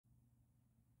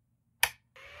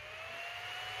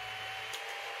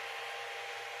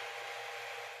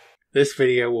This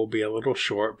video will be a little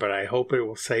short, but I hope it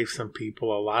will save some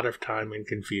people a lot of time and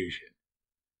confusion.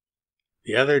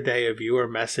 The other day a viewer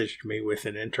messaged me with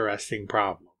an interesting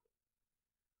problem.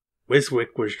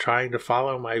 Wiswick was trying to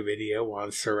follow my video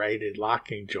on serrated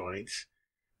locking joints,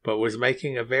 but was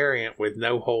making a variant with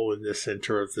no hole in the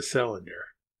center of the cylinder.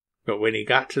 But when he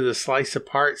got to the slice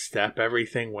apart step,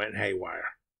 everything went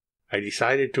haywire. I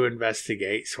decided to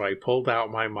investigate, so I pulled out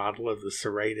my model of the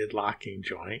serrated locking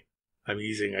joint. I'm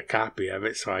using a copy of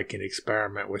it so I can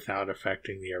experiment without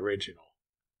affecting the original.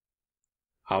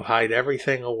 I'll hide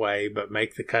everything away but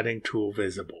make the cutting tool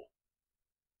visible.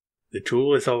 The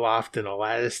tool is aloft in a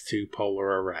Lattice 2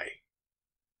 polar array.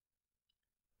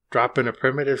 Drop in a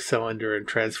primitive cylinder and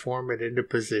transform it into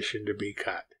position to be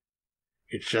cut.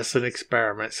 It's just an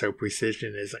experiment, so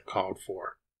precision isn't called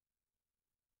for.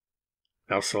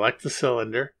 Now select the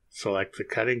cylinder, select the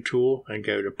cutting tool, and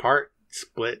go to Part,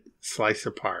 Split, Slice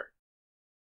Apart.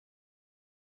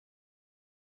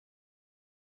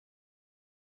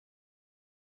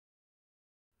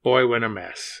 Boy, what a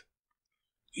mess.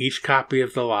 Each copy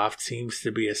of the loft seems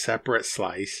to be a separate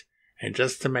slice, and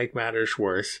just to make matters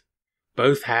worse,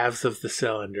 both halves of the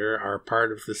cylinder are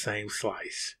part of the same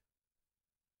slice.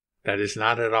 That is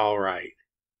not at all right.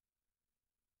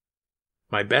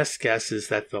 My best guess is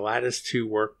that the Lattice 2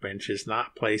 workbench is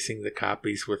not placing the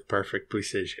copies with perfect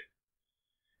precision.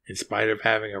 In spite of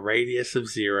having a radius of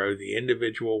 0, the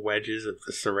individual wedges of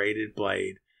the serrated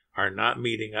blade are not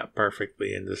meeting up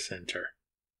perfectly in the center.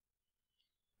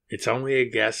 It's only a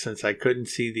guess since I couldn't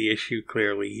see the issue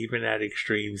clearly even at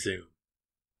extreme zoom.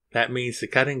 That means the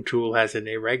cutting tool has an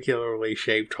irregularly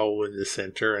shaped hole in the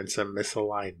center and some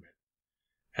misalignment.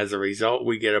 As a result,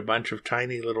 we get a bunch of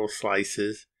tiny little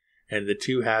slices, and the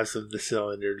two halves of the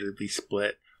cylinder to be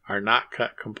split are not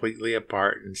cut completely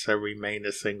apart and so remain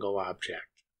a single object.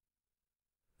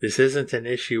 This isn't an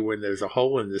issue when there's a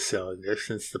hole in the cylinder,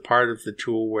 since the part of the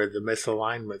tool where the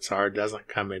misalignments are doesn't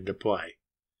come into play.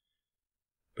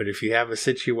 But if you have a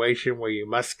situation where you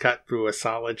must cut through a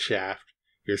solid shaft,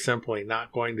 you're simply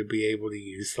not going to be able to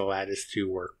use the Lattice 2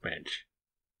 workbench.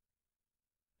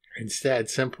 Instead,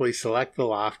 simply select the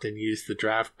loft and use the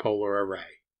draft polar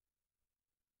array.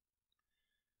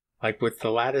 Like with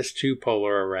the Lattice 2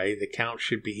 polar array, the count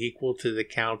should be equal to the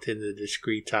count in the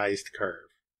discretized curve.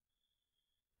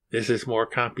 This is more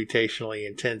computationally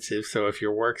intensive, so if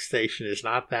your workstation is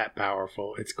not that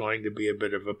powerful, it's going to be a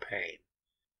bit of a pain.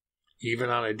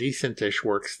 Even on a decentish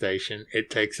workstation,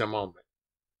 it takes a moment.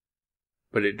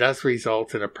 But it does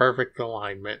result in a perfect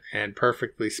alignment and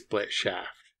perfectly split shaft.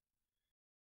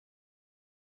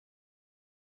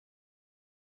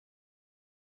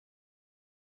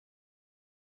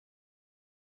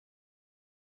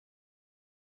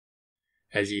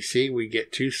 As you see, we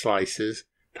get two slices,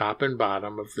 top and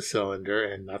bottom of the cylinder,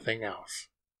 and nothing else.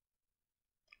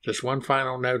 Just one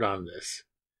final note on this.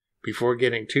 Before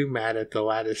getting too mad at the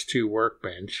Lattice 2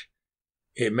 workbench,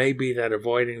 it may be that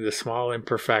avoiding the small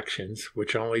imperfections,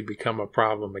 which only become a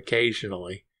problem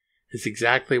occasionally, is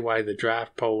exactly why the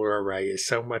draft polar array is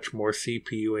so much more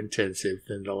CPU intensive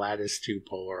than the Lattice 2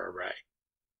 polar array.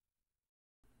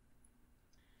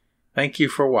 Thank you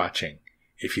for watching.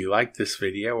 If you liked this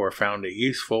video or found it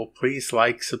useful, please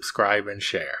like, subscribe, and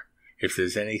share. If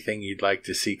there's anything you'd like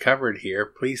to see covered here,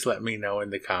 please let me know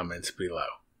in the comments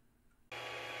below.